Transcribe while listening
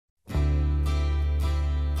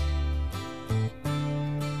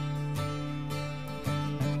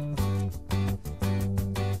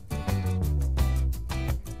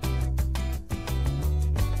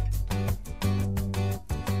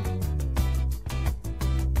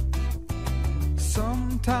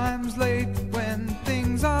Sometimes late when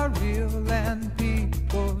things are real and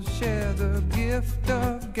people share the gift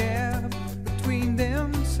of gab between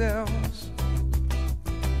themselves.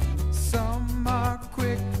 Some are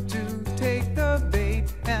quick to take the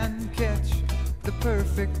bait and catch the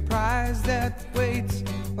perfect prize that waits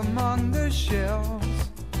among the shells.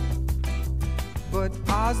 But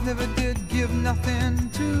Oz never did give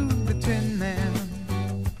nothing to the Tin Man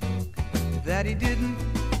that he didn't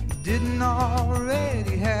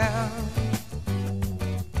already have.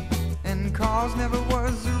 And cause never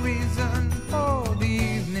was the reason for the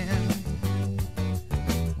evening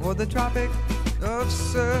or the Tropic of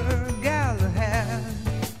Sir Galahad.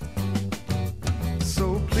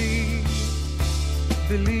 So please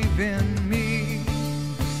believe in me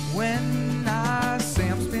when I say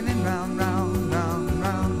I'm spinning round, round, round,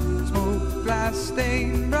 round. Smoke, glass,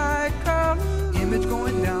 stain, bright color, image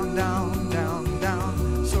going down, down, down,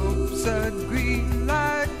 down. Soap, sud, green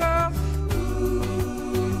light bulb.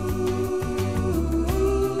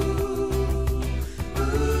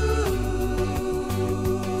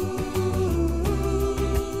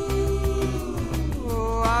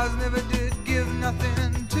 Oh, Oz never did give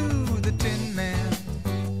nothing to the Tin Man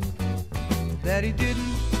that he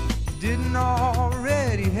didn't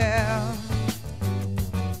already have.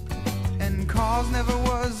 And cause never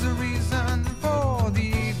was the reason for the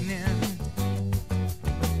evening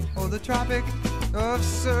or the Tropic of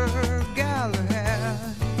Sir Galahad.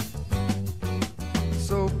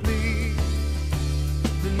 So please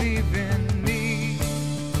believe in me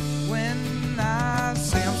when I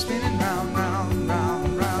say I'm spinning round, round,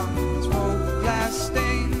 round, round. Smoke, glass,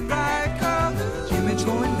 stain, bright color, image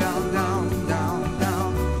going down, down, down,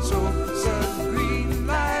 down. So sud, green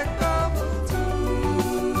light bulb.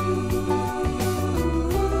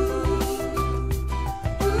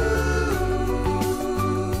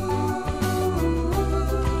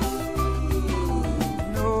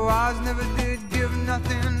 No, Oz never did give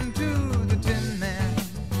nothing to the Tin Man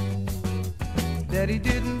that he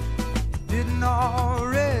didn't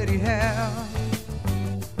already have.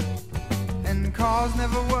 And cause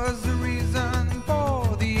never was the reason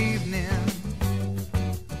for the evening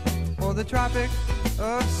or the Tropic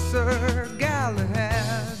of Sir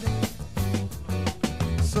Galahad.